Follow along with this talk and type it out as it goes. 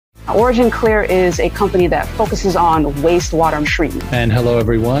Origin Clear is a company that focuses on wastewater treatment. And hello,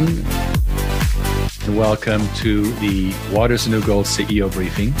 everyone. And welcome to the Water's the New Gold CEO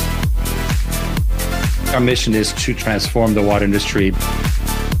briefing. Our mission is to transform the water industry.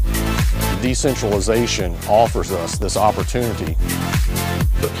 Decentralization offers us this opportunity.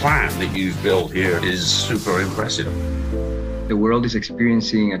 The plan that you've built here is super impressive. The world is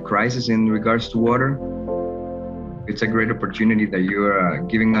experiencing a crisis in regards to water. It's a great opportunity that you are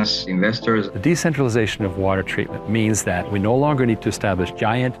giving us investors. The decentralization of water treatment means that we no longer need to establish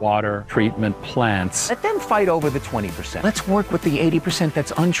giant water treatment plants. Let them fight over the 20%. Let's work with the 80%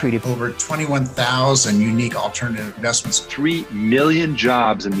 that's untreated. Over 21,000 unique alternative investments. 3 million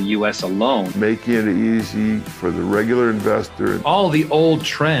jobs in the U.S. alone. Making it easy for the regular investor. All the old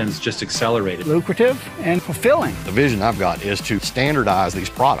trends just accelerated. Lucrative and fulfilling. The vision I've got is to standardize these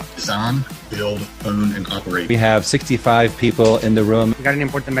products. Design, build, own, and operate. We have 65 people in the room. We got an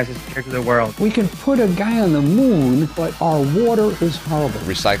important message to share to the world. We can put a guy on the moon, but our water is horrible.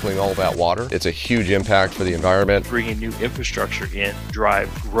 Recycling all that water, it's a huge impact for the environment. Bringing new infrastructure in to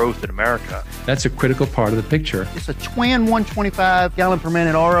drive growth in America. That's a critical part of the picture. It's a twin 125 gallon per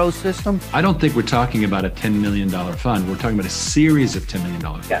minute RO system. I don't think we're talking about a $10 million fund. We're talking about a series of $10 million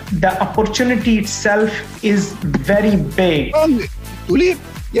funds. Yeah, the opportunity itself is very big. To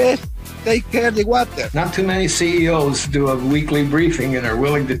live, yes. Take care of the water. Not too many CEOs do a weekly briefing and are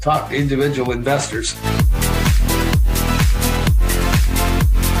willing to talk to individual investors.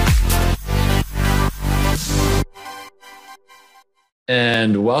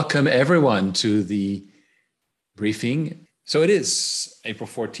 And welcome everyone to the briefing. So it is April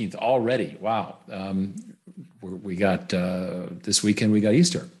 14th already. Wow. We got this weekend, we got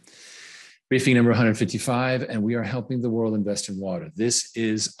Easter. Briefing number 155, and we are helping the world invest in water. This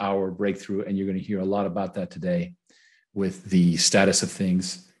is our breakthrough, and you're going to hear a lot about that today with the status of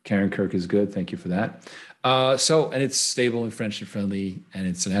things. Karen Kirk is good. Thank you for that. And it's stable and French and friendly, and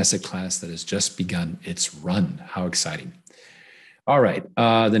it's an asset class that has just begun its run. How exciting. All right.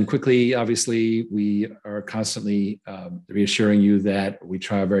 Then quickly, obviously, we are constantly reassuring you that we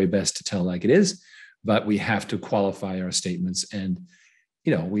try our very best to tell like it is, but we have to qualify our statements. And,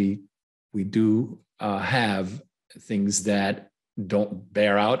 we do have things that don't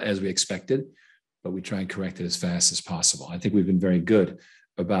bear out as we expected, but we try and correct it as fast as possible. I think we've been very good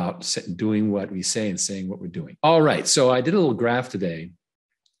about doing what we say and saying what we're doing. All right, so I did a little graph today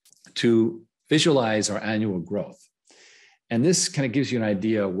to visualize our annual growth. And this kind of gives you an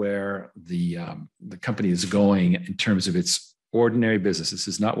idea where the company is going in terms of its ordinary business. This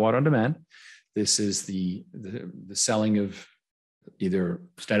is not water on demand. This is the selling of either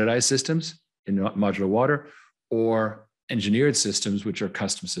standardized systems in modular water or engineered systems, which are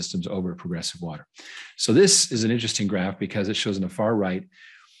custom systems over Progressive Water. So this is an interesting graph because it shows on the far right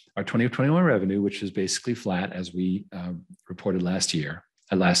our 2021 revenue, which is basically flat as we reported last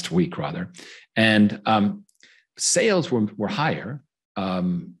week rather. And sales were higher,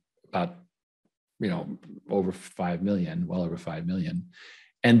 about over 5 million, well over 5 million.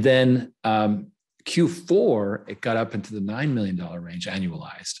 And then Q4, it got up into the $9 million range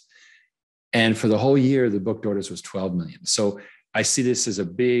annualized. And for the whole year, the booked orders was 12 million. So I see this as a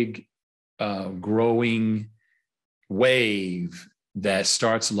big growing wave that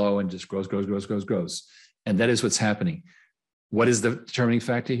starts low and just grows. And that is what's happening. What is the determining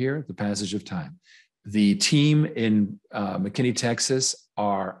factor here? The passage of time. The team in McKinney, Texas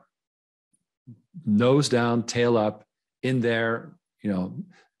are nose down, tail up in their,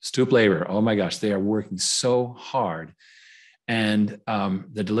 stoop labor. Oh my gosh, they are working so hard, and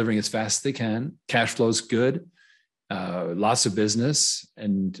they're delivering as fast as they can. Cash flow's good, lots of business,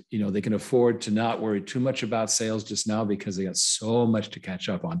 and they can afford to not worry too much about sales just now because they got so much to catch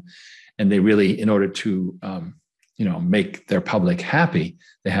up on, and they really, in order to make their public happy,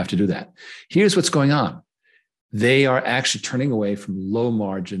 they have to do that. Here's what's going on: they are actually turning away from low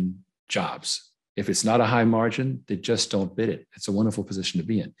margin jobs. If it's not a high margin, they just don't bid it. It's a wonderful position to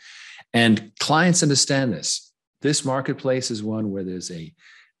be in. And clients understand this. This marketplace is one where there's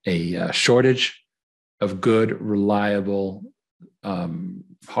a shortage of good, reliable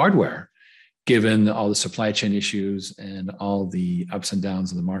hardware, given all the supply chain issues and all the ups and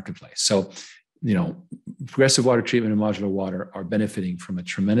downs of the marketplace. So, Progressive Water Treatment and modular water are benefiting from a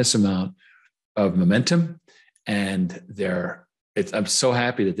tremendous amount of momentum, and I'm so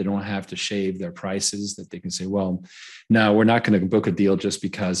happy that they don't have to shave their prices, that they can say, well, no, we're not going to book a deal just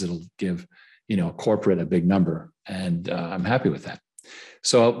because it'll give, corporate a big number. And I'm happy with that.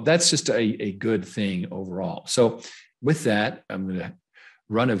 So that's just a good thing overall. So with that, I'm going to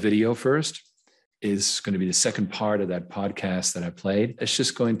run a video first, is going to be the second part of that podcast that I played. It's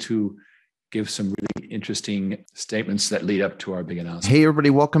just going to give some really interesting statements that lead up to our big announcement. Hey,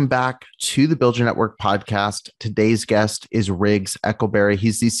 everybody. Welcome back to the Build Your Network podcast. Today's guest is Riggs Eckelberry.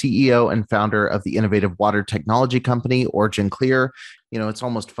 He's the CEO and founder of the innovative water technology company, Origin Clear. You know, it's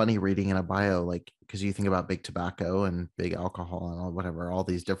almost funny reading in a bio, like, because you think about big tobacco and big alcohol and all, whatever, all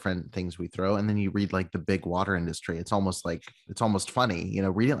these different things we throw. And then you read like the big water industry. It's almost funny, you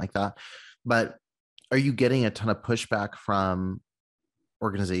know, reading it like that. But are you getting a ton of pushback from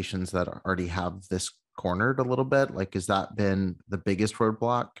organizations that already have this cornered a little bit? Like, has that been the biggest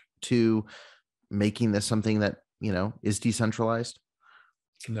roadblock to making this something that, you know, is decentralized?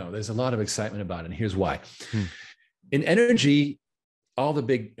 No, there's a lot of excitement about it. And here's why. In energy, all the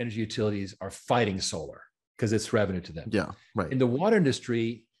big energy utilities are fighting solar because it's revenue to them. Yeah, right. In the water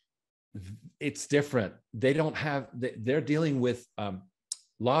industry, it's different. They don't have, they're dealing with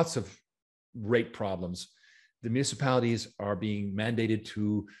lots of rate problems. The municipalities are being mandated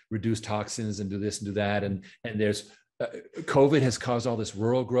to reduce toxins and do this and do that. And there's COVID has caused all this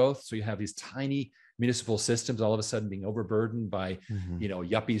rural growth. So you have these tiny municipal systems all of a sudden being overburdened by, you know,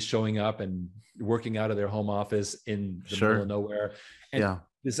 yuppies showing up and working out of their home office in the middle of nowhere. And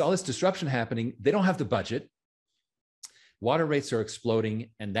there's all this disruption happening. They don't have the budget. Water rates are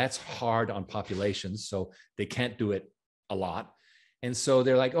exploding, and that's hard on populations. So they can't do it a lot. And so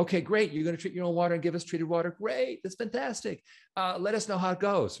they're like, okay, great. You're going to treat your own water and give us treated water. Great. That's fantastic. Let us know how it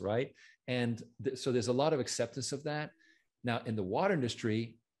goes. Right. And so there's a lot of acceptance of that. Now in the water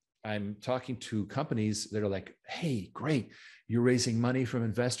industry, I'm talking to companies that are like, hey, great. You're raising money from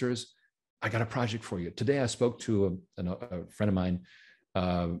investors. I got a project for you. Today, I spoke to a friend of mine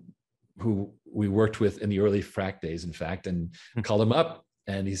who we worked with in the early frac days, in fact, and called him up.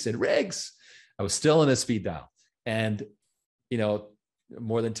 And he said, Riggs, I was still in a speed dial. And you know,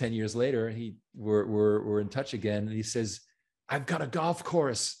 more than 10 years later, we're in touch again. And he says, I've got a golf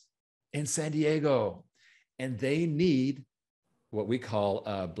course in San Diego, and they need what we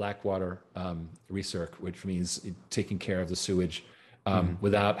call black water recirc, which means taking care of the sewage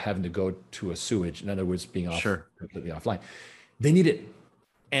without having to go to a sewage. In other words, being completely offline. They need it.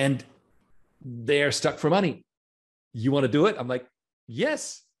 And they're stuck for money. You want to do it? I'm like,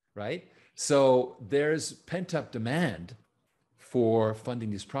 yes, right? So there's pent-up demand for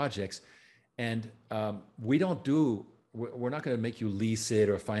funding these projects. And we're not going to make you lease it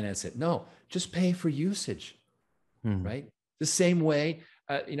or finance it. No, just pay for usage, right? The same way,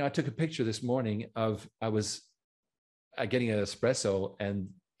 you know, I took a picture this morning of, I was getting an espresso, and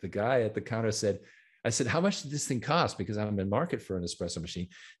the guy at the counter said, I said, how much did this thing cost? Because I'm in market for an espresso machine.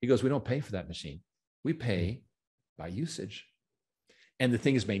 He goes, we don't pay for that machine. We pay by usage. And the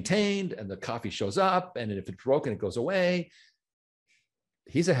thing is maintained, and the coffee shows up, and if it's broken, it goes away.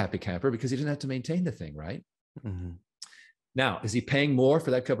 He's a happy camper because he doesn't have to maintain the thing, right? Now, is he paying more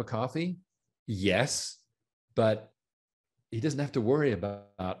for that cup of coffee? Yes, but he doesn't have to worry about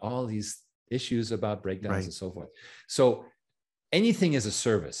all these issues about breakdowns and so forth. So anything as a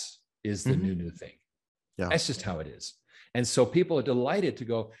service is the new thing. Yeah, that's just how it is. And so people are delighted to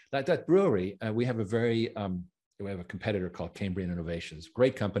go, like that brewery. We have we have a competitor called Cambrian Innovations,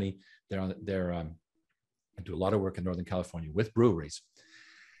 great company. They do a lot of work in Northern California with breweries.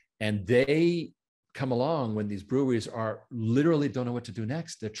 And they come along when these breweries are literally don't know what to do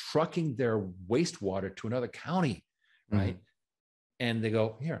next. They're trucking their wastewater to another county, right? And they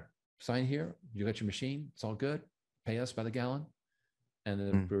go, here, sign here. You got your machine. It's all good. Pay us by the gallon. And then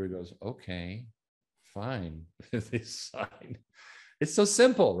the brewery goes, okay, fine. They sign. It's so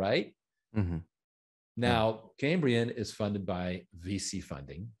simple, right? Now, Cambrian is funded by VC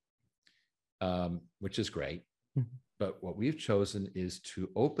funding, which is great. But what we've chosen is to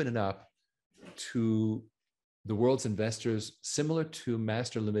open it up to the world's investors, similar to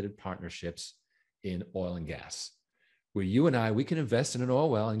master limited partnerships in oil and gas, where you and we can invest in an oil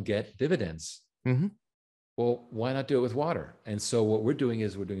well and get dividends. Well, why not do it with water? And so what we're doing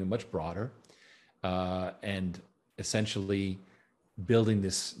is we're doing it much broader and essentially building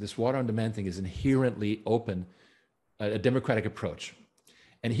this water on demand thing is inherently open, a democratic approach.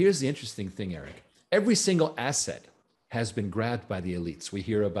 And here's the interesting thing, Eric. Every single asset has been grabbed by the elites. We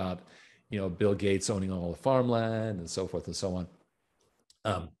hear about, you know, Bill Gates owning all the farmland and so forth and so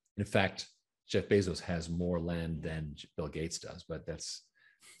on. In fact, Jeff Bezos has more land than Bill Gates does, but that's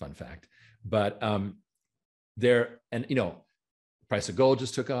a fun fact. But price of gold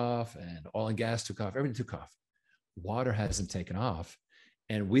just took off, and oil and gas took off, everything took off. Water hasn't taken off.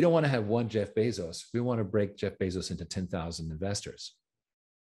 And we don't want to have one Jeff Bezos. We want to break Jeff Bezos into 10,000 investors.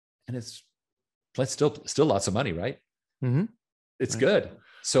 And it's still lots of money, right? It's good.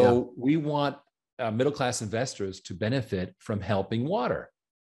 So we want middle-class investors to benefit from helping water,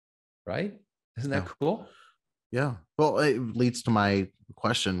 right? Isn't that cool? Yeah. Well, it leads to my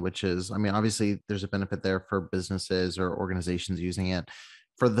question, which is, I mean, obviously there's a benefit there for businesses or organizations using it.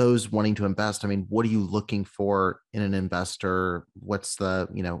 For those wanting to invest, I mean, what are you looking for in an investor? What's the,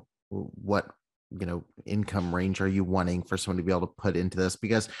 what, income range are you wanting for someone to be able to put into this?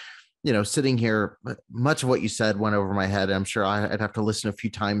 Because, sitting here, much of what you said went over my head. I'm sure I'd have to listen a few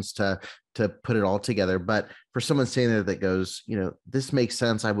times to put it all together. But for someone sitting there that goes, this makes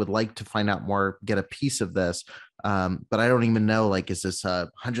sense, I would like to find out more, get a piece of this. But I don't even know, like, is this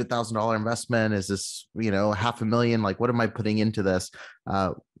a $100,000 investment? Is this, $500,000? Like, what am I putting into this?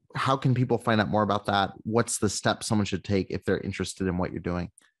 How can people find out more about that? What's the step someone should take if they're interested in what you're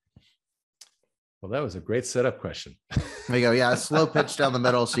doing? Well, that was a great setup question. There you go. Yeah, a slow pitch down the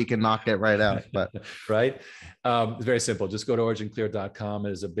middle so you can knock it right out. But right. It's very simple. Just go to originclear.com.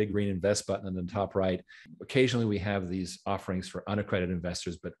 There's a big green invest button in the top right. Occasionally we have these offerings for unaccredited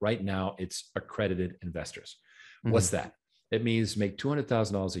investors, but right now it's accredited investors. Mm-hmm. What's that? It means make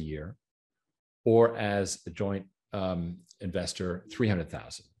 $200,000 a year, or as a joint investor,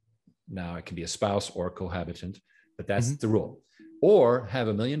 $300,000. Now it can be a spouse or a cohabitant, but that's the rule. Or have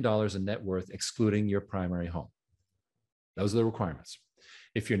 $1 million in net worth excluding your primary home. Those are the requirements.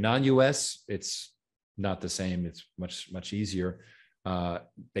 If you're non-US, it's not the same. It's much easier.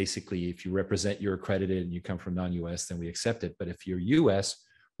 Basically, if you represent, you're accredited and you come from non-US, then we accept it. But if you're US,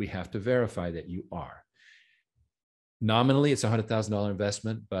 we have to verify that you are. Nominally, it's a $100,000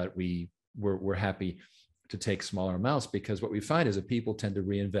 investment, but we're happy to take smaller amounts, because what we find is that people tend to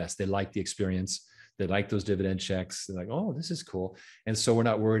reinvest. They like the experience. They like those dividend checks. They're like, oh, this is cool. And so we're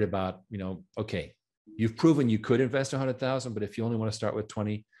not worried about, okay, you've proven you could invest 100,000, but if you only want to start with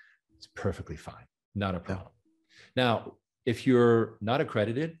 20, it's perfectly fine. Not a problem. Now, if you're not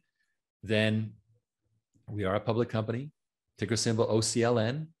accredited, then we are a public company, ticker symbol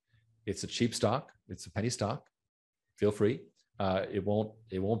OCLN. It's a cheap stock. It's a penny stock. Feel free. It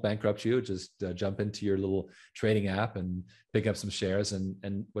won't bankrupt you. Just jump into your little trading app and pick up some shares.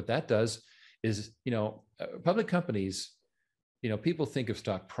 And what that does is, public companies, people think of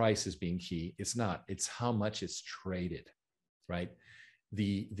stock price as being key. It's not. It's how much it's traded, right?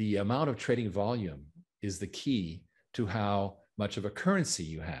 The amount of trading volume is the key to how much of a currency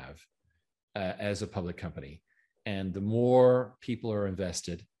you have as a public company. And the more people are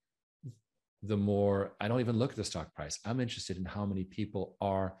invested, the more, I don't even look at the stock price. I'm interested in how many people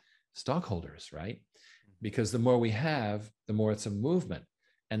are stockholders, right? Because the more we have, the more it's a movement.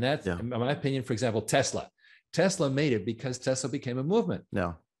 And that's, in my opinion, for example, Tesla. Tesla made it because Tesla became a movement.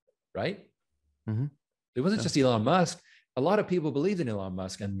 No. Right? Mm-hmm. It wasn't just Elon Musk. A lot of people believed in Elon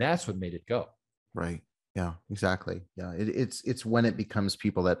Musk, and that's what made it go. Right. Yeah, exactly. Yeah. It's when it becomes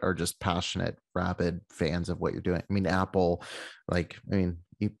people that are just passionate, rabid fans of what you're doing. I mean, Apple, you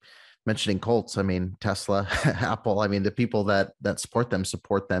mentioning Colts, Tesla, Apple, the people that support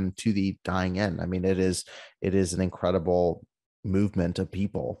them to the dying end. It is an incredible movement of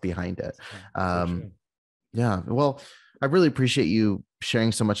people behind it. Yeah. Well, I really appreciate you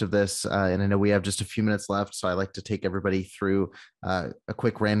sharing so much of this. And I know we have just a few minutes left, so I like to take everybody through a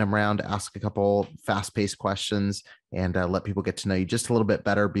quick random round, ask a couple fast-paced questions, and let people get to know you just a little bit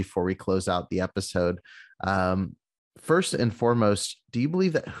better before we close out the episode. First and foremost, do you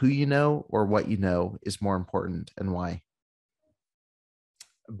believe that who you know or what you know is more important, and why?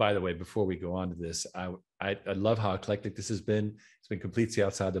 By the way, before we go on to this, I love how eclectic this has been. It's been completely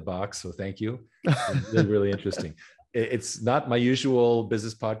outside the box. So thank you. It's really, really interesting. It's not my usual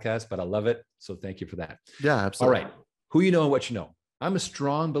business podcast, but I love it. So thank you for that. Yeah, absolutely. All right. Who you know and what you know. I'm a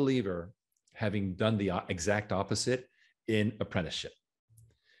strong believer, having done the exact opposite, in apprenticeship.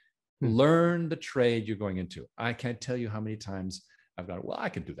 Learn the trade you're going into. I can't tell you how many times I've gone, well, I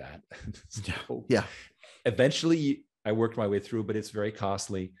can do that. So yeah. Eventually, I worked my way through, but it's very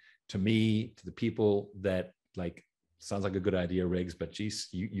costly to me, to the people that sounds like a good idea, Riggs, but geez,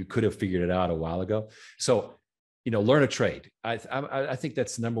 you could have figured it out a while ago. So, learn a trade. I think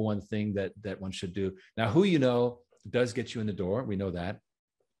that's the number one thing that one should do. Now, who you know does get you in the door. We know that.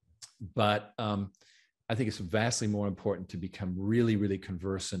 But I think it's vastly more important to become really, really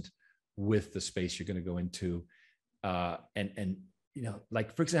conversant with the space you're going to go into. For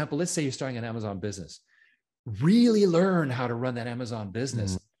example, let's say you're starting an Amazon business. Really learn how to run that Amazon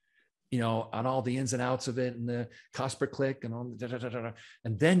business, on all the ins and outs of it and the cost per click and all,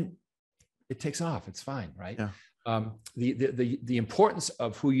 and then it takes off. It's fine, right? Yeah. The importance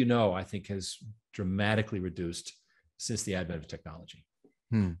of who you know, I think, has dramatically reduced since the advent of technology.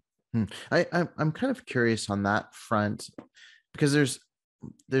 I'm kind of curious on that front, because there's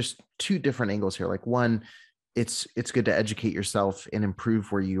there's two different angles here. Like one, it's good to educate yourself and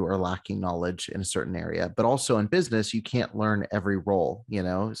improve where you are lacking knowledge in a certain area, but also in business, you can't learn every role,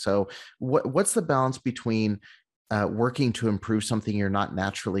 So what's the balance between working to improve something you're not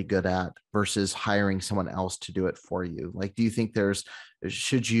naturally good at versus hiring someone else to do it for you? Like, do you think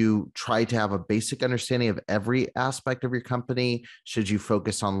should you try to have a basic understanding of every aspect of your company? Should you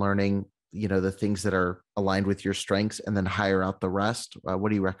focus on learning, the things that are aligned with your strengths and then hire out the rest? What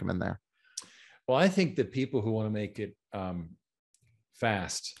do you recommend there? Well, I think that people who want to make it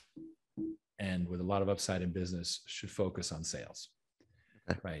fast and with a lot of upside in business should focus on sales,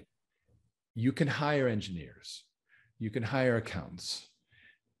 right? You can hire engineers. You can hire accountants.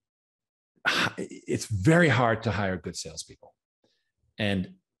 It's very hard to hire good salespeople.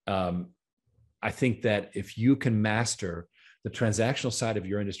 And I think that if you can master the transactional side of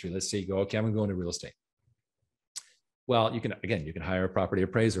your industry, let's say you go, okay, I'm going to go into real estate. Well, you can hire a property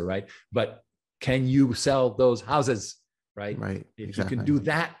appraiser, right? But can you sell those houses, right? Right. If exactly. you can do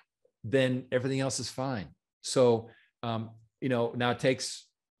that, then everything else is fine. So, now it takes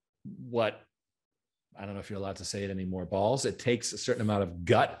I don't know if you're allowed to say it anymore, balls. It takes a certain amount of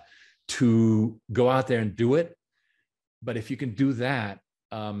gut to go out there and do it. But if you can do that,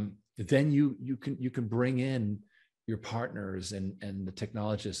 then you can bring in your partners and the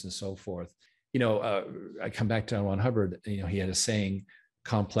technologists and so forth. I come back to L. Ron Hubbard. He had a saying: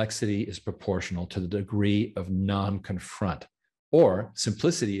 complexity is proportional to the degree of non-confront, or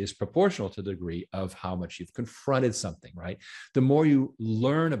simplicity is proportional to the degree of how much you've confronted something, right? The more you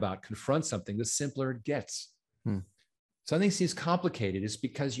learn about confront something, the simpler it gets. Something seems complicated, it's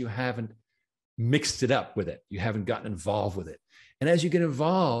because you haven't mixed it up with it. You haven't gotten involved with it. And as you get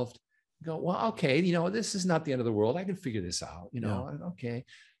involved, you go, well, okay, this is not the end of the world. I can figure this out, okay.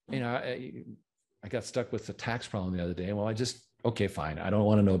 I got stuck with the tax problem the other day. Well, okay, fine. I don't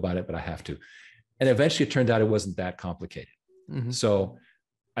want to know about it, but I have to. And eventually it turned out it wasn't that complicated. Mm-hmm. So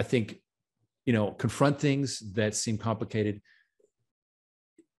I think, confront things that seem complicated.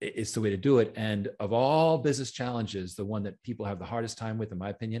 It's the way to do it. And of all business challenges, the one that people have the hardest time with, in my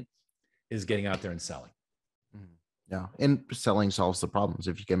opinion, is getting out there and selling. Yeah. And selling solves the problems.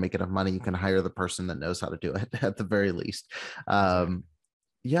 If you can make enough money, you can hire the person that knows how to do it at the very least. What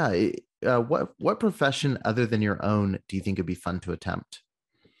profession other than your own do you think would be fun to attempt?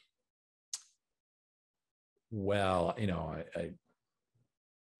 Well, I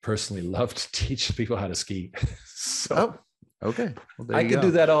personally love to teach people how to ski. Okay. Well, I could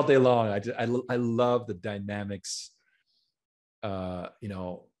do that all day long. I love the dynamics,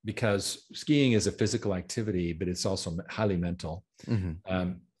 because skiing is a physical activity, but it's also highly mental.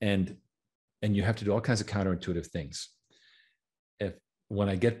 Mm-hmm. And you have to do all kinds of counterintuitive things. When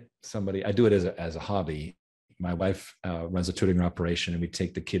I get somebody, I do it as a hobby. My wife runs a tutoring operation, and we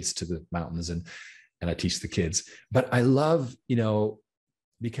take the kids to the mountains and I teach the kids. But I love,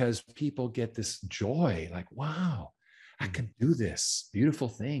 because people get this joy, like, wow, I can do this beautiful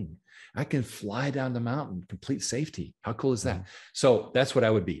thing. I can fly down the mountain, complete safety. How cool is that? Mm-hmm. So that's what I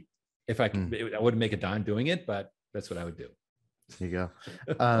would be. If I could, I wouldn't make a dime doing it, but that's what I would do. There you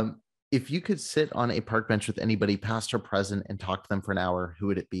go. If you could sit on a park bench with anybody, past or present, and talk to them for an hour, who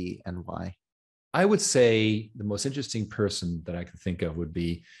would it be and why? I would say the most interesting person that I could think of would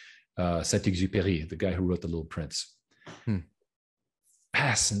be Saint-Exupéry, the guy who wrote The Little Prince.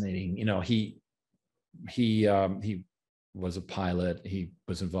 Fascinating. He was a pilot. He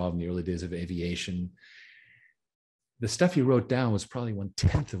was involved in the early days of aviation. The stuff he wrote down was probably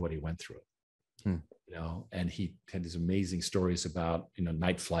 1/10 of what he went through. And he had these amazing stories about,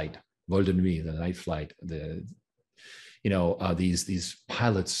 night flight, vol de nuit, the night flight, these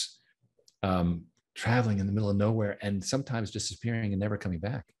pilots traveling in the middle of nowhere and sometimes disappearing and never coming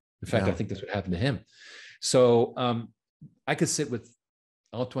back. In fact, I think that's what happened to him. So I could sit with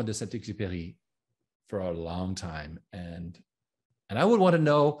Antoine de Saint-Exupéry for a long time, and I would want to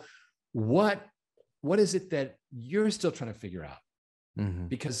know what is it that you're still trying to figure out,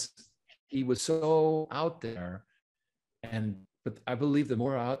 because he was so out there, but I believe the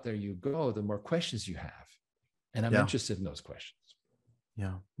more out there you go, the more questions you have, and I'm interested in those questions.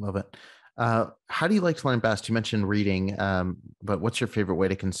 Yeah, love it. How do you like to learn best? You mentioned reading, but what's your favorite way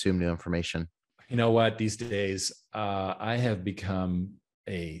to consume new information? You know what? These days, I have become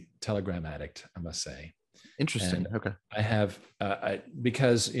a Telegram addict, I must say. Interesting. And okay. I have,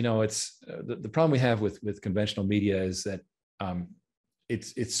 because, it's the problem we have with conventional media is that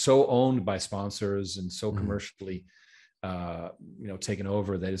it's so owned by sponsors and so commercially, taken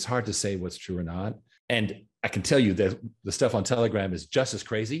over that it's hard to say what's true or not. And I can tell you that the stuff on Telegram is just as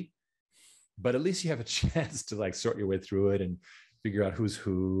crazy, but at least you have a chance to sort your way through it and figure out who's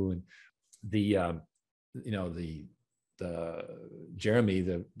who. And the Jeremy,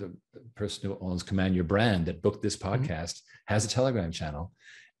 the person who owns Command Your Brand that booked this podcast, has a Telegram channel,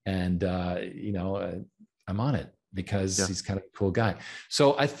 and I'm on it because he's kind of a cool guy.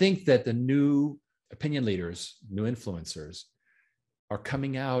 So I think that the new opinion leaders, new influencers, are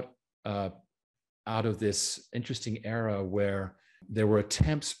coming out of this interesting era where there were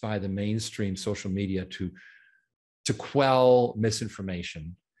attempts by the mainstream social media to quell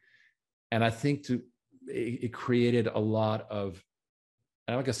misinformation, and I think it created a lot of,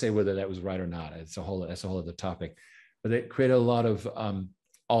 I'm not going to say whether that was right or not. That's a whole other topic, but it created a lot of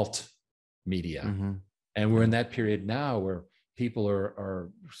alt media. Mm-hmm. And we're in that period now where people are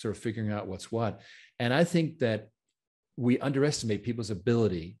sort of figuring out what's what. And I think that we underestimate people's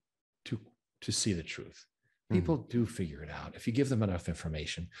ability to see the truth. People do figure it out if you give them enough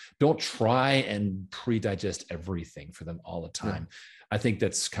information. Don't try and pre-digest everything for them all the time. I think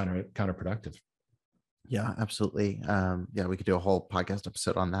that's counterproductive. Yeah, absolutely. We could do a whole podcast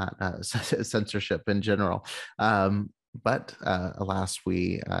episode on that, censorship in general. But alas,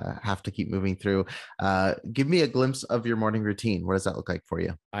 we have to keep moving through. Give me a glimpse of your morning routine. What does that look like for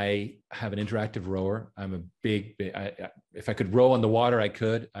you? I have an interactive rower. I'm a big if I could row on the water, I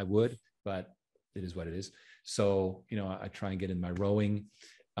would, but it is what it is. So, I try and get in my rowing.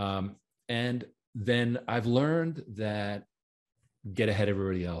 And then I've learned that get ahead of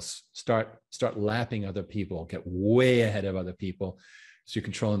everybody else, start lapping other people, get way ahead of other people. So you're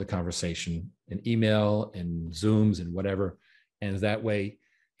controlling the conversation in email and Zooms and whatever. And that way,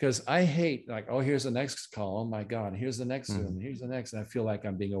 because I hate here's the next call. Oh my God, here's the next Zoom, here's the next. And I feel like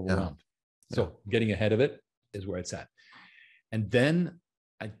I'm being overwhelmed. Yeah. So getting ahead of it is where it's at. And then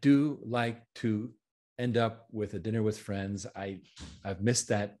I do like to end up with a dinner with friends. I've missed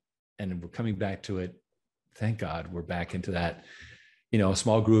that, and we're coming back to it. Thank God we're back into that,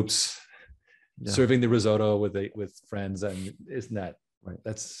 small groups, serving the risotto with friends. And isn't that right?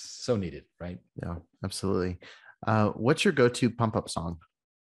 That's so needed, right? Yeah, absolutely. What's your go-to pump up song?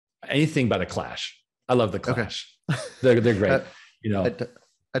 Anything by The Clash. I love The Clash. Okay. They're great.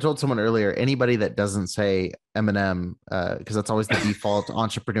 I told someone earlier, anybody that doesn't say Eminem, because that's always the default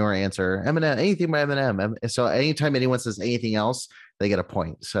entrepreneur answer, Eminem, anything by Eminem. So anytime anyone says anything else, they get a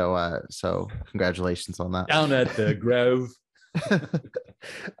point. So congratulations on that. Down at the Grove.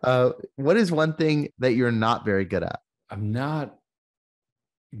 What is one thing that you're not very good at? I'm not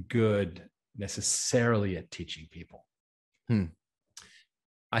good necessarily at teaching people.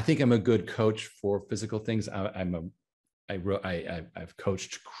 I think I'm a good coach for physical things. I've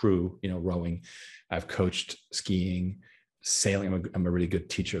coached crew, rowing. I've coached skiing, sailing. I'm a really good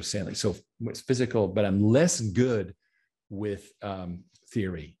teacher of sailing. So it's physical, but I'm less good with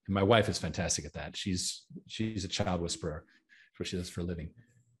theory. And my wife is fantastic at that. She's a child whisperer. That's what she does for a living.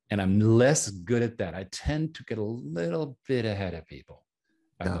 And I'm less good at that. I tend to get a little bit ahead of people.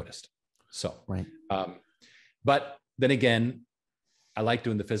 I've noticed. So, right. But then again, I like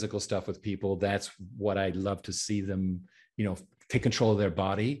doing the physical stuff with people. That's what I love to see them, take control of their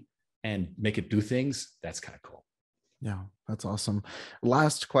body and make it do things. That's kind of cool. Yeah, that's awesome.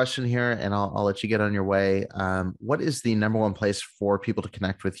 Last question here, and I'll let you get on your way. What is the number one place for people to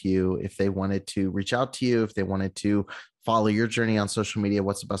connect with you if they wanted to reach out to you, if they wanted to follow your journey on social media?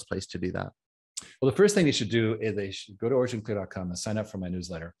 What's the best place to do that? Well, the first thing they should do is they should go to originclear.com and sign up for my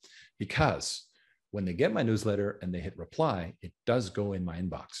newsletter, because when they get my newsletter and they hit reply, it does go in my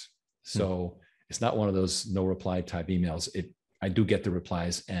inbox. So it's not one of those no reply type emails. I do get the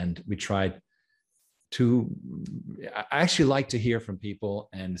replies, and I actually like to hear from people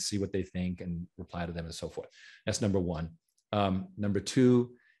and see what they think and reply to them and so forth. That's number one. Number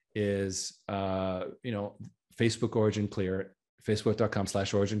two is, Facebook Origin Clear,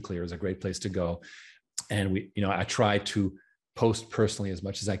 facebook.com/Origin Clear is a great place to go. And I try to post personally as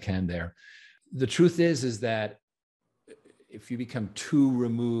much as I can there. The truth is that if you become too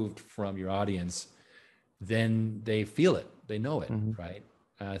removed from your audience, then they feel it, they know it, right?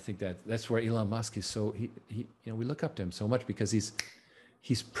 I think that's where Elon Musk is so we look up to him so much because he's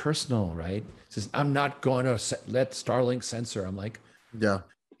personal, right? He says, I'm not going to let Starlink censor. I'm like, yeah,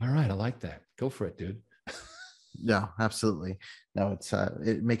 all right, I like that. Go for it, dude. Yeah, absolutely. No,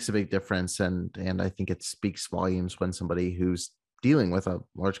 it makes a big difference, and I think it speaks volumes when somebody who's dealing with a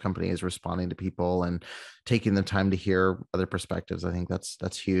large company is responding to people and taking the time to hear other perspectives. I think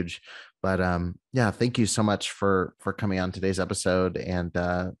that's huge. But thank you so much for coming on today's episode, and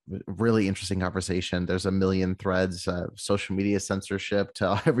really interesting conversation. There's a million threads, social media censorship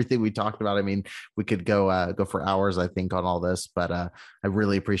to everything we talked about. I mean, we could go for hours, I think, on all this, but I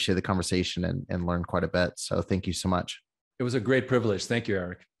really appreciate the conversation and learned quite a bit. So thank you so much. It was a great privilege. Thank you,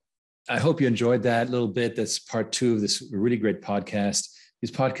 Eric. I hope you enjoyed that little bit. That's part 2 of this really great podcast.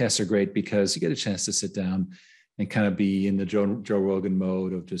 These podcasts are great because you get a chance to sit down and kind of be in the Joe Rogan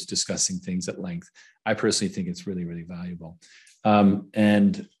mode of just discussing things at length. I personally think it's really, really valuable.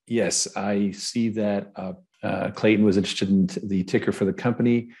 And yes, I see that Clayton was interested in the ticker for the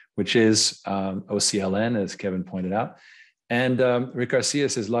company, which is OCLN, as Kevin pointed out. And Rick Garcia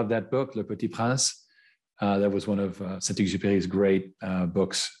says, love that book, Le Petit Prince. That was one of Saint-Exupéry's great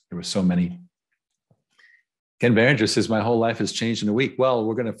books. There were so many. Ken Berenger says, my whole life has changed in a week. Well,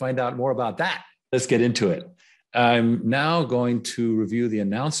 we're going to find out more about that. Let's get into it. I'm now going to review the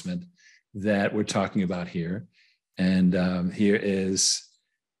announcement that we're talking about here. And here is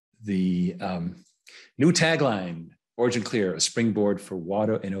the new tagline, Origin Clear, a springboard for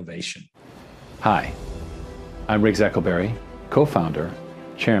water innovation. Hi, I'm Riggs Eckelberry, co-founder,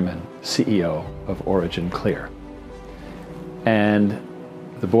 chairman, CEO of Origin Clear. And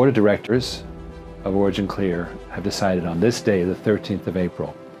the board of directors of Origin Clear have decided on this day, the 13th of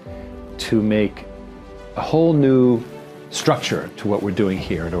April, to make a whole new structure to what we're doing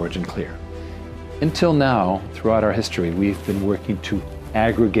here at Origin Clear. Until now, throughout our history, we've been working to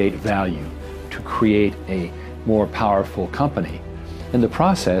aggregate value, to create a more powerful company. In the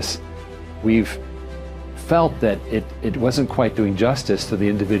process, we've felt that it wasn't quite doing justice to the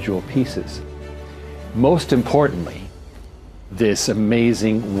individual pieces. Most importantly, this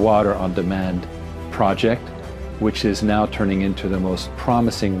amazing water on demand project, which is now turning into the most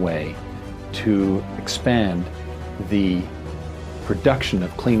promising way to expand the production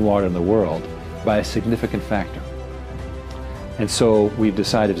of clean water in the world by a significant factor. And so we've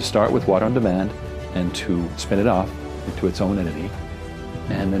decided to start with water on demand and to spin it off into its own entity,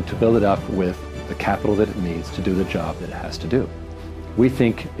 and then to build it up with the capital that it needs to do the job that it has to do. We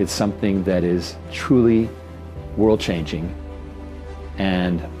think it's something that is truly world-changing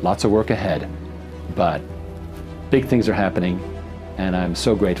and lots of work ahead, but big things are happening, and I'm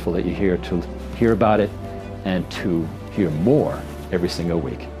so grateful that you're here to hear about it and to hear more every single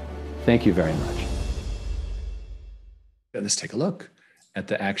week. Thank you very much. Let's take a look at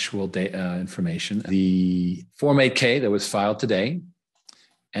the actual information. The Form 8K that was filed today,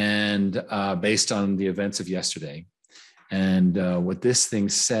 and based on the events of yesterday. And what this thing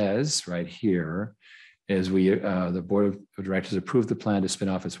says right here is the board of directors approved the plan to spin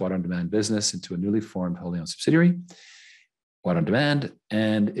off its water on demand business into a newly formed wholly owned subsidiary, Water on Demand,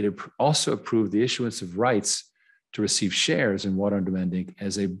 and it also approved the issuance of rights to receive shares in Water on Demand Inc.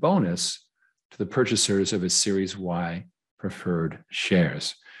 as a bonus to the purchasers of its Series Y preferred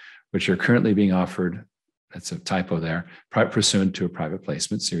shares, which are currently being offered, that's a typo there, pursuant to a private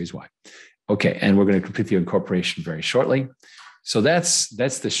placement, Series Y. Okay, and we're going to complete the incorporation very shortly. So that's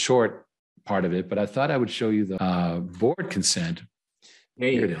the short part of it, but I thought I would show you the board consent.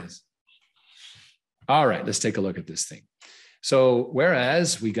 Here it is. All right, let's take a look at this thing. So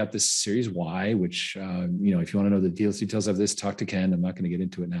whereas we got this Series Y, which, if you want to know the details of this, talk to Ken. I'm not going to get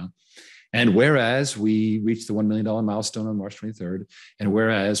into it now. And whereas we reached the $1 million milestone on March 23rd, and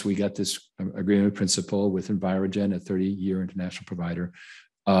whereas we got this agreement of principle with Envirogen, a 30-year international provider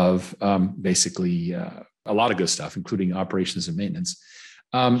of basically a lot of good stuff, including operations and maintenance.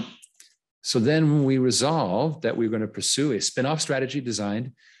 So then we resolved that we were going to pursue a spin-off strategy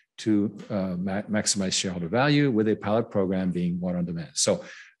designed to maximize shareholder value, with a pilot program being Water on Demand. So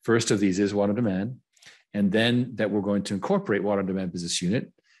first of these is Water on Demand, and then that we're going to incorporate Water on Demand business unit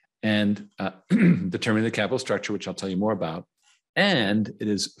and determine the capital structure, which I'll tell you more about. And it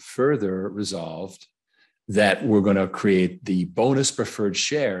is further resolved that we're going to create the bonus preferred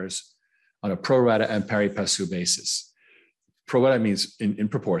shares on a pro rata and pari passu basis. Pro rata means in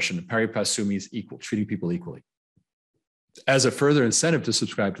proportion, pari passu means equal, treating people equally, as a further incentive to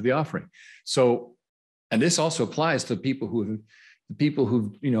subscribe to the offering. So, and this also applies to people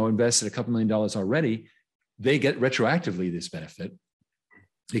who've invested a couple $1 million already. They get retroactively this benefit,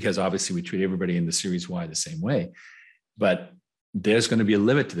 because obviously we treat everybody in the Series Y the same way. But there's going to be a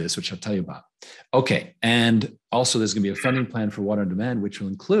limit to this, which I'll tell you about. Okay, and also there's going to be a funding plan for Water on Demand, which will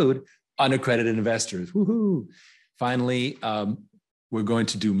include unaccredited investors. Woohoo! Finally, we're going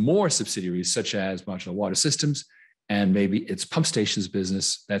to do more subsidiaries, such as Modular Water Systems, and maybe it's pump stations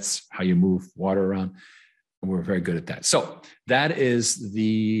business. That's how you move water around. And we're very good at that. So that is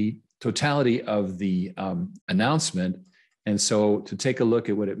the totality of the announcement. And so to take a look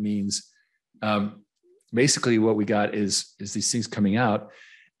at what it means, basically what we got is these things coming out.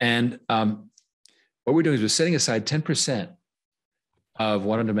 And what we're doing is we're setting aside 10% of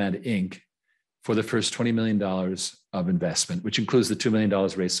Water on Demand Inc. for the first $20 million of investment, which includes the $2 million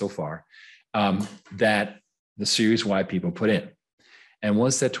raised so far, that the Series Y people put in. And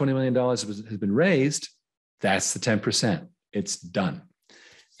once that $20 million has been raised, that's the 10%. It's done.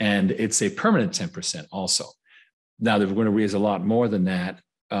 And it's a permanent 10% also. Now they're going to raise a lot more than that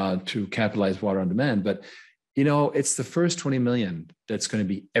to capitalize water on demand. But, it's the first 20 million that's going to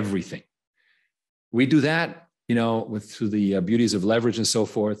be everything. We do that, through the beauties of leverage and so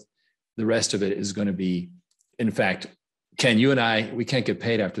forth. The rest of it is going to be, in fact, Ken, you and I, we can't get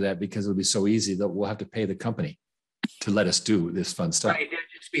paid after that because it'll be so easy that we'll have to pay the company to let us do this fun stuff. Right, they'll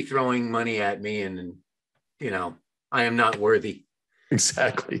just be throwing money at me and I am not worthy.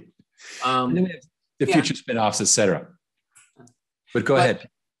 Exactly. And then we have the future spinoffs, et cetera. But go ahead.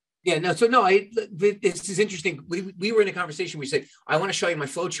 Yeah, no. So this is interesting. We were in a conversation. We said, I want to show you my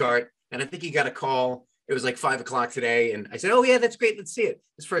flow chart. And I think you got a call. It was like 5 o'clock today. And I said, oh yeah, that's great. Let's see it.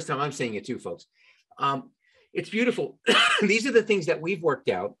 It's the first time I'm seeing it too, folks. It's beautiful. These are the things that we've worked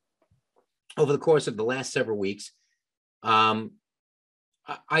out over the course of the last several weeks. I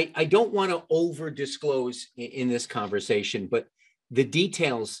don't want to over disclose in this conversation, but the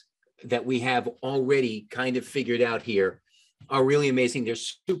details that we have already kind of figured out here are really amazing. They're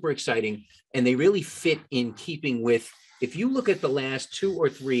super exciting, and they really fit in keeping with, if you look at the last 2 or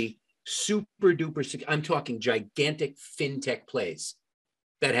 3 super duper, I'm talking gigantic fintech plays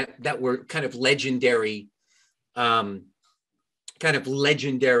that were kind of legendary, made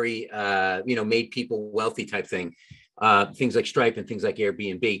people wealthy type thing. Things like Stripe and things like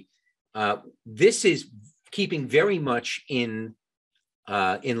Airbnb. This is keeping very much in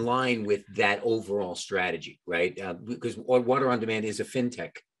line with that overall strategy, right? Because water on demand is a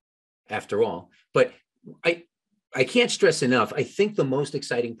fintech, after all. But I can't stress enough. I think the most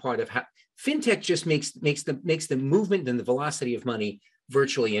exciting part of how fintech just makes the movement and the velocity of money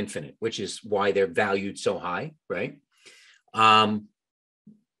virtually infinite, which is why they're valued so high, right?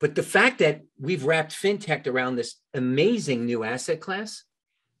 But the fact that we've wrapped fintech around this amazing new asset class,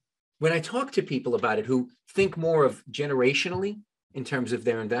 when I talk to people about it who think more of generationally in terms of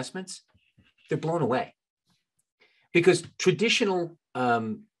their investments, they're blown away. Because traditional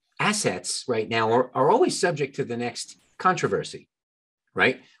assets right now are always subject to the next controversy,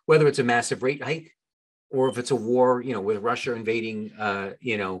 right? Whether it's a massive rate hike or if it's a war, with Russia invading,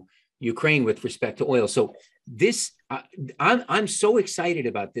 Ukraine with respect to oil. So this, I'm so excited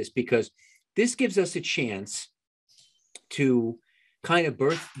about this because this gives us a chance to kind of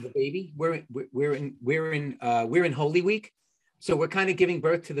birth the baby. We're in Holy Week, so we're kind of giving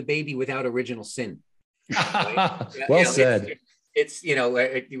birth to the baby without original sin. Right? Well said. It's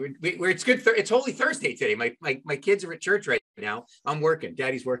it's good. It's Holy Thursday today. My kids are at church right now. I'm working.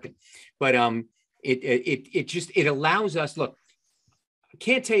 Daddy's working, but it allows us. Look, I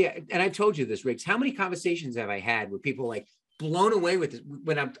can't tell you, and I've told you this, Riggs. How many conversations have I had with people like blown away with this?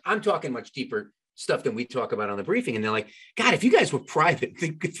 When I'm talking much deeper stuff than we talk about on the briefing, and they're like, God, if you guys were private, they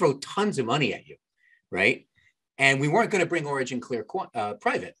could throw tons of money at you, right? And we weren't going to bring Origin Clear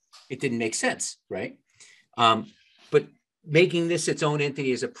private. It didn't make sense, right? But making this its own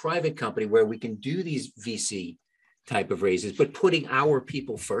entity as a private company where we can do these VC type of raises, but putting our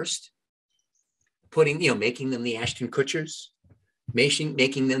people first, making them the Ashton Kutchers,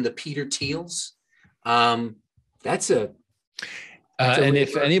 making them the Peter Thiels. That's a and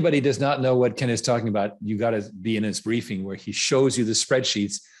if anybody does not know what Ken is talking about, you got to be in his briefing where he shows you the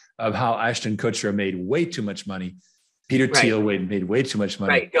spreadsheets of how Ashton Kutcher made way too much money. Peter Thiel made way too much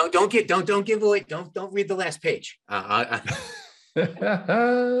money. Right. Don't give away. Don't read the last page. Just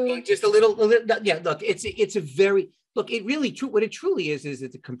a little. Yeah. Look, it's a very It really what it truly is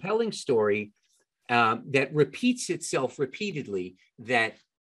it's a compelling story that repeats itself repeatedly. That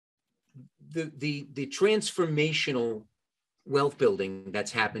the transformational wealth building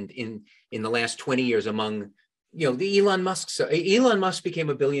that's happened in the last 20 years among the Elon Musk. Elon Musk became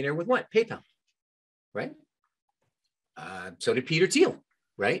a billionaire with what? PayPal, right? So did Peter Thiel,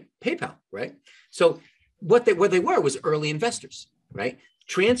 right? PayPal, right? So what they were was early investors, right?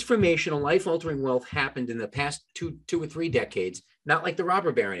 Transformational, life-altering wealth happened in the past two or three decades, not like the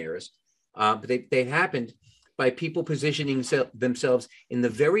robber baron eras, but they happened by people positioning themselves in the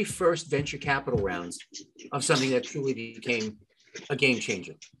very first venture capital rounds of something that truly became a game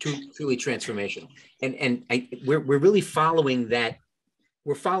changer, truly transformational. And we're really following that.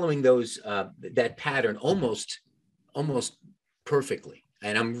 We're following those that pattern almost perfectly.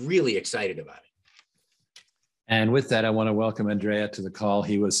 And I'm really excited about it. And with that, I want to welcome Andrea to the call.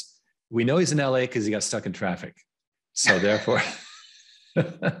 We know he's in LA because he got stuck in traffic. So therefore,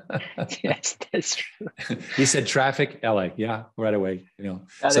 yes, that's true. He said traffic, LA. Yeah, right away.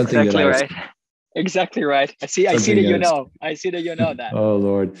 That's exactly right. Exactly right. I see that you know. I see that you know that. Oh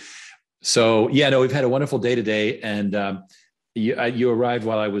Lord. So yeah, no, we've had a wonderful day today, and you arrived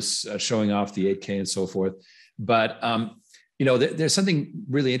while I was showing off the 8K and so forth. But there's something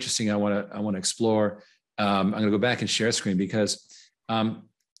really interesting I want to explore. I'm going to go back and share screen because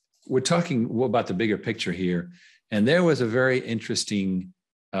we're talking about the bigger picture here. And there was a very interesting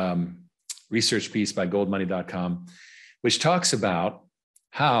research piece by goldmoney.com, which talks about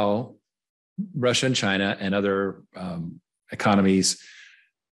how Russia and China and other economies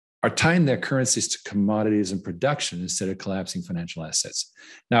are tying their currencies to commodities and production instead of collapsing financial assets.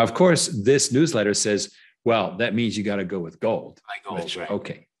 Now, of course, this newsletter says, well, that means you got to go with gold. Gold, right.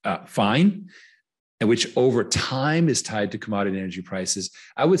 Okay, fine. And which over time is tied to commodity and energy prices.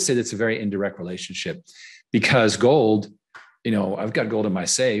 I would say that's a very indirect relationship because gold, I've got gold in my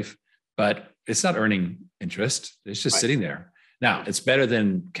safe, but it's not earning interest. It's just sitting there. Now, it's better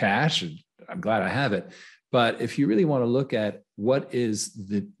than cash. I'm glad I have it. But if you really want to look at what is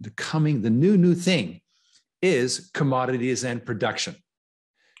the new thing is commodities and production.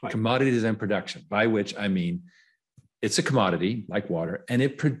 Right. Commodities and production, by which I mean it's a commodity like water, and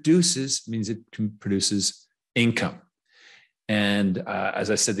it produces income. And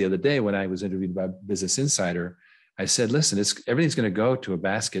as I said the other day when I was interviewed by Business Insider, I said, listen, everything's going to go to a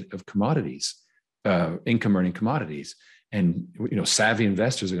basket of commodities, income-earning commodities. And savvy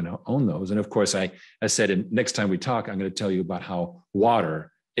investors are going to own those. And of course, I said, next time we talk, I'm going to tell you about how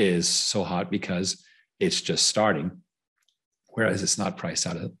water is so hot because it's just starting, whereas it's not priced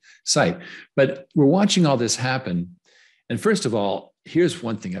out of sight. But we're watching all this happen. And first of all, here's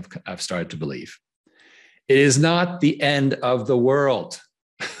one thing I've started to believe. It is not the end of the world.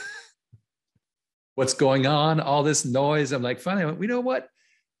 What's going on? All this noise. I'm like, finally, you know what?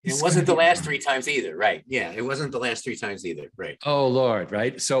 It wasn't the last 3 times either, right? Yeah, it wasn't the last 3 times either, right? Oh, Lord,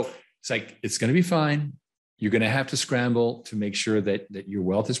 right? So it's like, it's going to be fine. You're going to have to scramble to make sure that your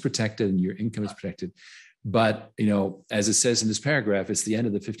wealth is protected and your income is protected. But, as it says in this paragraph, it's the end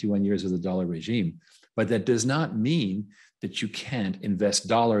of the 51 years of the dollar regime. But that does not mean that you can't invest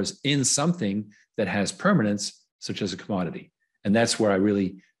dollars in something that has permanence, such as a commodity. And that's where I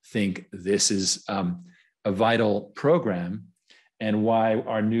really think this is a vital program. And why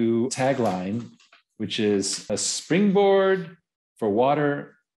our new tagline, which is a springboard for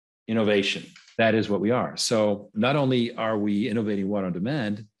water innovation. That is what we are. So not only are we innovating water on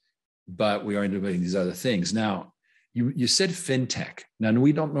demand, but we are innovating these other things. Now, you said fintech. Now,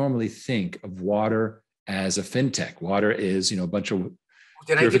 we don't normally think of water as a fintech. Water is, a bunch of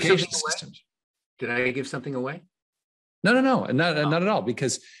purification systems. Did I give something away? No, not at all.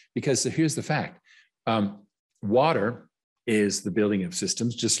 Because here's the fact. Water is the building of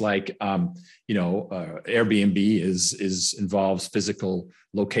systems, just like Airbnb involves physical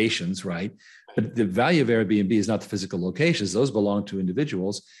locations, right? But the value of Airbnb is not the physical locations; those belong to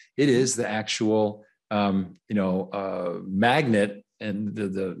individuals. It is the actual, magnet and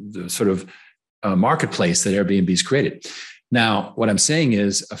the sort of marketplace that Airbnb's created. Now, what I'm saying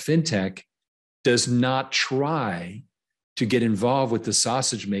is, a fintech does not try to get involved with the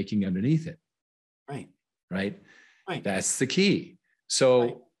sausage making underneath it. Right. Right. Right. That's the key.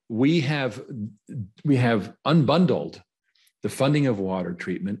 So we have unbundled the funding of water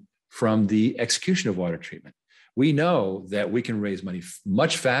treatment from the execution of water treatment. We know that we can raise money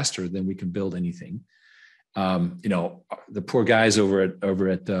much faster than we can build anything. The poor guys over at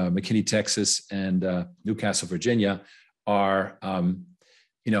McKinney, Texas, and Newcastle, Virginia, are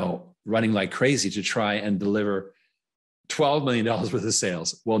running like crazy to try and deliver $12 million worth of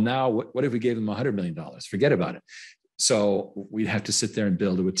sales. Well, now what if we gave them $100 million? Forget about it. So we'd have to sit there and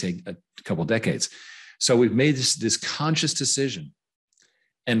build. It would take a couple decades. So we've made this conscious decision,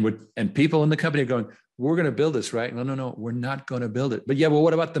 and people in the company are going, we're going to build this, right? No, we're not going to build it. But yeah, well,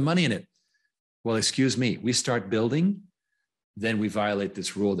 what about the money in it? Well, excuse me, we start building, then we violate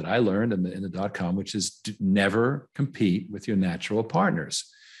this rule that I learned in the .com, which is to never compete with your natural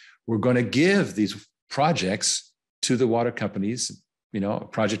partners. We're going to give these projects to the water companies. A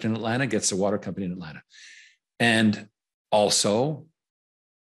project in Atlanta gets a water company in Atlanta. And also,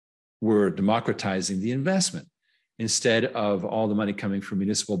 we're democratizing the investment. Instead of all the money coming from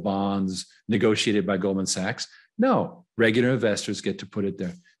municipal bonds negotiated by Goldman Sachs, no, regular investors get to put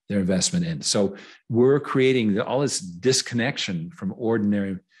their investment in. So we're creating all this disconnection from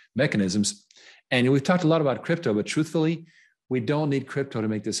ordinary mechanisms. And we've talked a lot about crypto, but truthfully, we don't need crypto to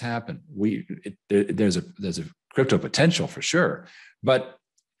make this happen. There's a crypto potential for sure, but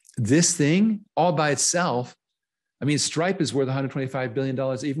this thing all by itself, I mean, Stripe is worth $125 billion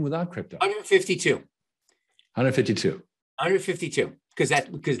even without crypto. 152. 152.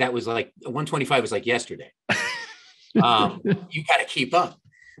 Because that was like 125 was like yesterday. You got to keep up.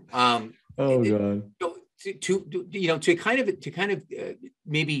 Oh God. So to kind of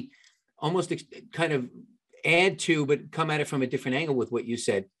maybe almost kind of add to, but come at it from a different angle with what you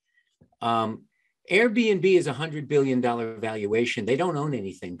said. Airbnb is $100 billion valuation. They don't own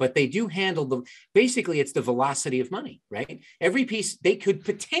anything, but they do handle basically it's the velocity of money, right? Every piece they could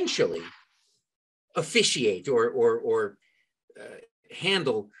potentially officiate or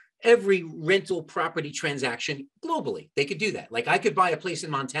handle every rental property transaction globally. They could do that. Like I could buy a place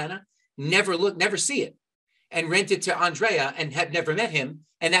in Montana, never see it, and rent it to Andrea and have never met him.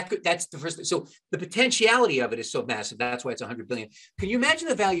 And that's the first thing. So the potentiality of it is so massive. That's why it's 100 billion. Can you imagine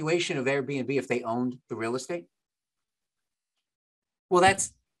the valuation of Airbnb if they owned the real estate? Well,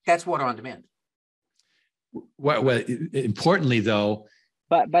 that's water on demand. Well, importantly though,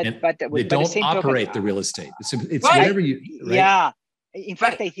 but they don't operate the real estate. It's right. Whatever you. Right? Yeah. In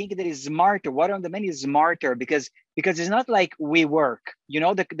fact, I think that is smarter. Water on demand is smarter because it's not like WeWork,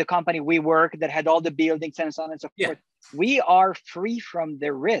 the company WeWork that had all the buildings and so on and so forth. We are free from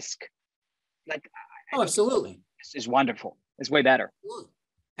the risk. Absolutely. It's wonderful. It's way better.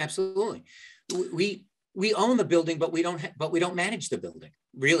 Absolutely. We own the building, but we don't manage the building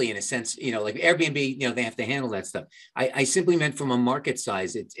really in a sense, like Airbnb, they have to handle that stuff. I simply meant from a market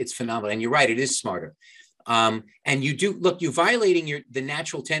size, it's phenomenal. And you're right, it is smarter. And you're violating the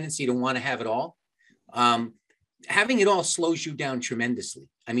natural tendency to want to have it all. Having it all slows you down tremendously.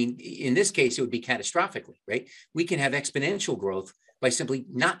 I mean, in this case, it would be catastrophically, right? We can have exponential growth by simply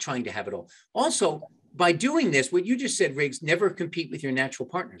not trying to have it all. Also, by doing this, what you just said, Riggs, never compete with your natural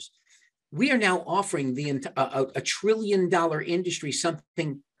partners. We are now offering a $1 trillion industry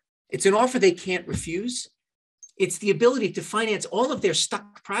something. It's an offer they can't refuse. It's the ability to finance all of their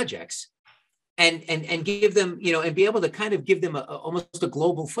stuck projects and give them, and be able to kind of give them almost a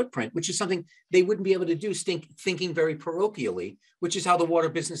global footprint, which is something they wouldn't be able to do thinking very parochially, which is how the water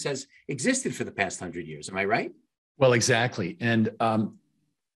business has existed for the past 100 years. Am I right? Well, exactly. And I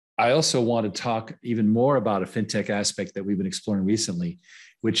also want to talk even more about a fintech aspect that we've been exploring recently,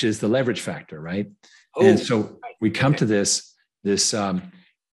 which is the leverage factor, right? And so we come to this, let's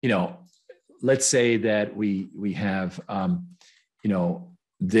say that we have,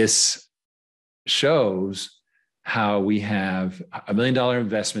 this shows how we have $1 million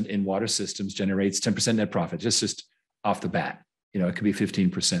investment in water systems generates 10% net profit, just off the bat. It could be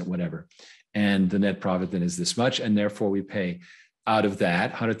 15%, whatever. And the net profit then is this much. And therefore we pay out of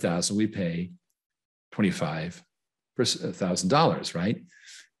that 100,000, we pay $25,000, right?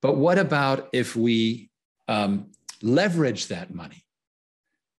 But what about if we leverage that money?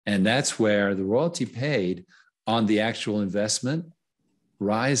 And that's where the royalty paid on the actual investment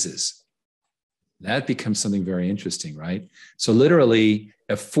rises. That becomes something very interesting, right? So literally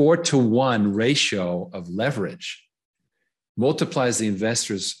a 4-to-1 ratio of leverage multiplies the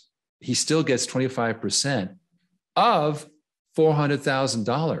investors. He still gets 25% of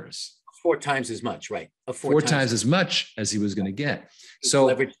 $400,000. 4 times as much, right? Four times as much as he was going to get. So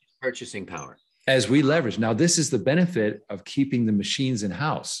leverage purchasing power. As we leverage. Now, this is the benefit of keeping the machines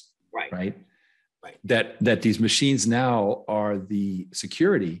in-house, right? That these machines now are the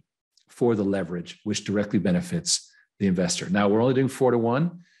security for the leverage, which directly benefits the investor. Now, we're only doing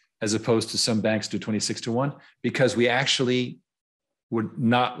 4-to-1 as opposed to some banks do 26-to-1 because we actually would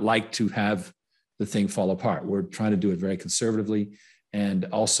not like to have the thing fall apart. We're trying to do it very conservatively. And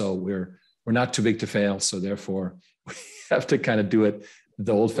also we're not too big to fail. So therefore we have to kind of do it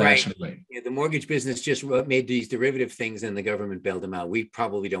the old fashioned way. Yeah, the mortgage business just made these derivative things and the government bailed them out. We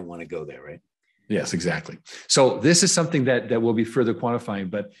probably don't want to go there, right? Yes, exactly. So this is something that we'll be further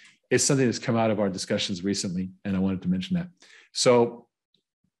quantifying, but it's something that's come out of our discussions recently. And I wanted to mention that. So,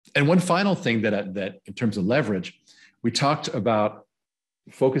 and one final thing that in terms of leverage, we talked about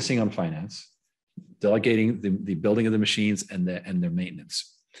focusing on finance, delegating the building of the machines and their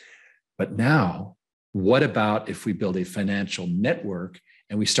maintenance. But now, what about if we build a financial network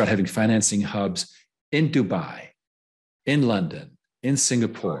and we start having financing hubs in Dubai, in London, in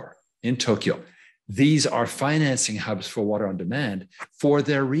Singapore, in Tokyo? These are financing hubs for water on demand for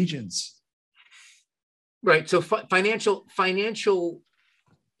their regions. Right. So financial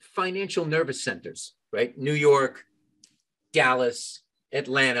nervous centers, right? New York, Dallas,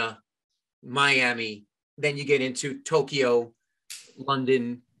 Atlanta, Miami. Then you get into Tokyo,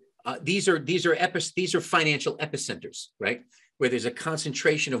 London. These are financial epicenters, right? Where there's a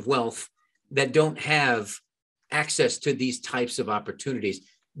concentration of wealth that don't have access to these types of opportunities.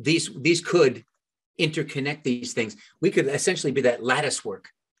 These could interconnect these things. We could essentially be that lattice work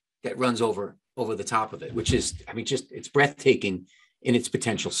that runs over the top of it, which is, it's breathtaking in its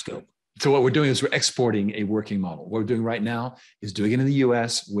potential scope. So what we're doing is we're exporting a working model. What we're doing right now is doing it in the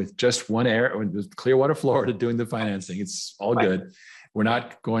U.S. with just with Clearwater, Florida, doing the financing. It's all good. We're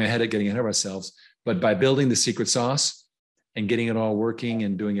not going ahead and getting ahead of ourselves, but by building the secret sauce and getting it all working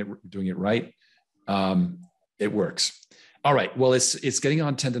and doing it right, it works. All right. Well, it's getting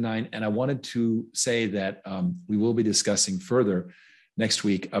on 10 to 9, and I wanted to say that we will be discussing further next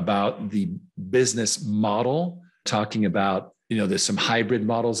week about the business model, talking about, there's some hybrid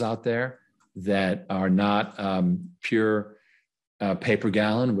models out there that are not pure pay per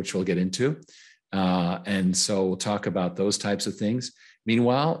gallon, which we'll get into. And so we'll talk about those types of things.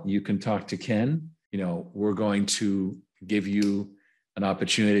 Meanwhile, you can talk to Ken. We're going to give you an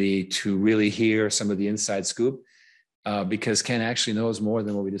opportunity to really hear some of the inside scoop because Ken actually knows more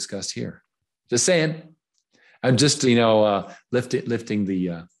than what we discussed here. Just saying. I'm just, lifting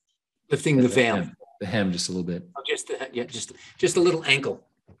the veil. The hem just a little bit. Just a little ankle.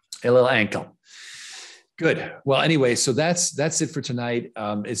 A little ankle. Good. Well, anyway, so that's it for tonight.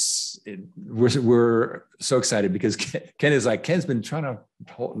 We're so excited because Ken's been trying to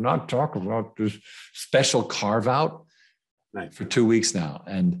not talk about this special carve out for 2 weeks now,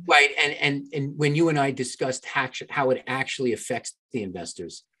 and and when you and I discussed how it actually affects the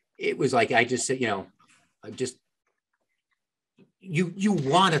investors, it was like I just said, you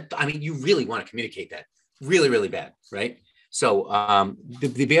want to, you really want to communicate that really, really bad, right? So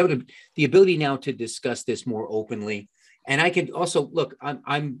the ability now to discuss this more openly, and I can also look,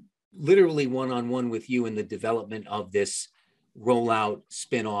 I'm literally one-on-one with you in the development of this rollout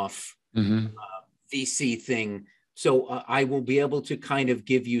spinoff VC thing. So I will be able to kind of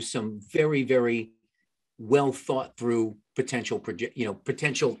give you some very, very well thought through potential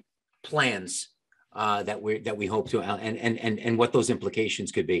plans that we hope to, and what those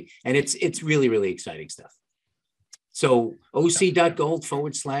implications could be. And it's really, really exciting stuff. So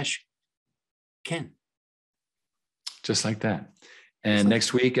oc.gold/Ken. Just like that. And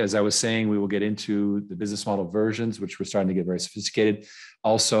next week, as I was saying, we will get into the business model versions, which we're starting to get very sophisticated.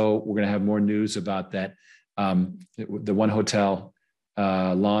 Also, we're going to have more news about that, the One Hotel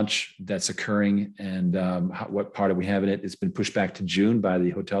launch that's occurring, and what part we have in it. It's been pushed back to June by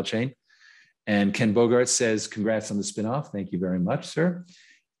the hotel chain. And Ken Bogart says, congrats on the spinoff. Thank you very much, sir.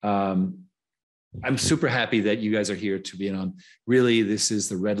 I'm super happy that you guys are here to be in on. Really, this is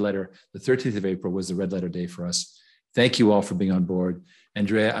the red letter. The 13th of April was the red letter day for us. Thank you all for being on board.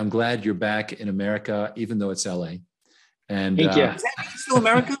 Andrea, I'm glad you're back in America, even though it's LA. And thank you. Is that still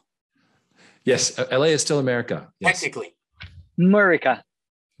America? Yes, LA is still America. Yes. Technically. America.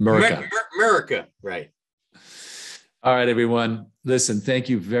 Right. All right, everyone. Listen, thank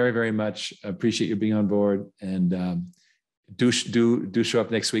you very, very much. I appreciate you being on board. And do show up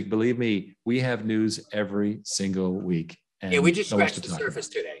next week. Believe me, we have news every single week. And we just scratched the surface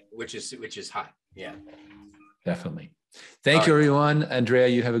today, which is hot. Yeah. Definitely. Thank you, everyone. Andrea,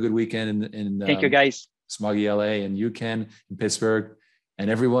 you have a good weekend in thank you, guys. Smoggy LA, and you, Ken, in Pittsburgh, and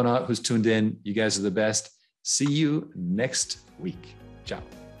everyone who's tuned in. You guys are the best. See you next week. Ciao.